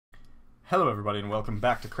Hello everybody and welcome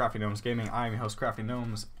back to Craftygnomes Gaming. I am your host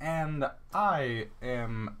Craftygnomes, and I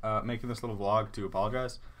am making this little vlog to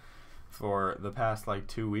apologize for the past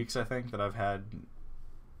 2 weeks I think that I've had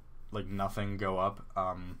nothing go up.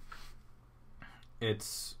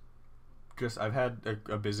 It's just I've had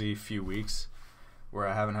a busy few weeks where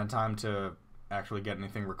I haven't had time to actually get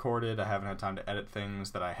anything recorded. I haven't had time to edit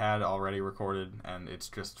things that I had already recorded, and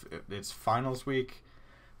it's finals week.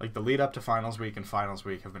 The lead up to finals week and finals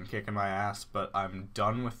week have been kicking my ass, but I'm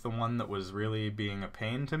done with the one that was really being a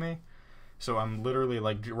pain to me. So I'm literally,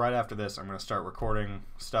 right after this, I'm going to start recording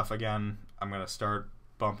stuff again. I'm going to start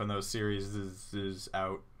bumping those series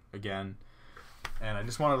out again. And I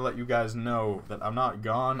just wanted to let you guys know that I'm not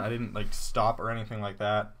gone. I didn't, stop or anything like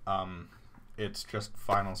that. It's just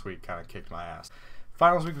finals week kind of kicked my ass.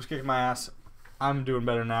 Finals week was kicking my ass. I'm doing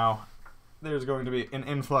better now. There's going to be an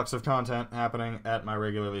influx of content happening at my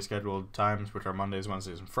regularly scheduled times, which are Mondays,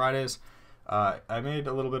 Wednesdays, and Fridays. I made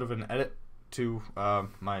a little bit of an edit to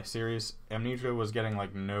my series. Amnesia was getting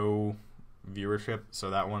no viewership, so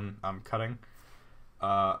that one I'm cutting.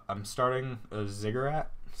 I'm starting a Ziggurat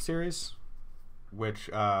series, which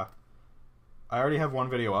I already have one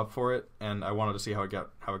video up for it, and I wanted to see how it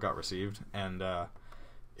got received, and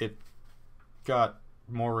it got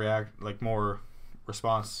more more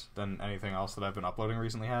response than anything else that I've been uploading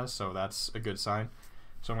recently has, so that's a good sign.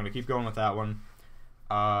 So I'm going to keep going with that one.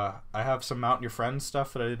 I have some Mount Your Friends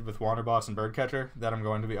stuff that I did with Wanderboss and Birdcatcher that I'm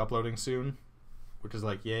going to be uploading soon, which is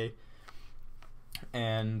yay.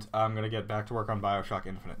 And I'm going to get back to work on Bioshock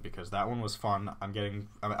Infinite because that one was fun.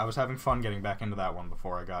 I was having fun getting back into that one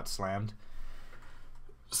before I got slammed.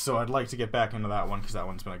 So I'd like to get back into that one because that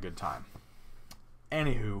one's been a good time.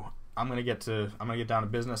 Anywho, I'm gonna get down to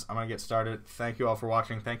business. I'm gonna get started. Thank you all for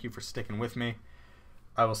watching. Thank you for sticking with me.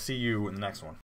 I will see you in the next one.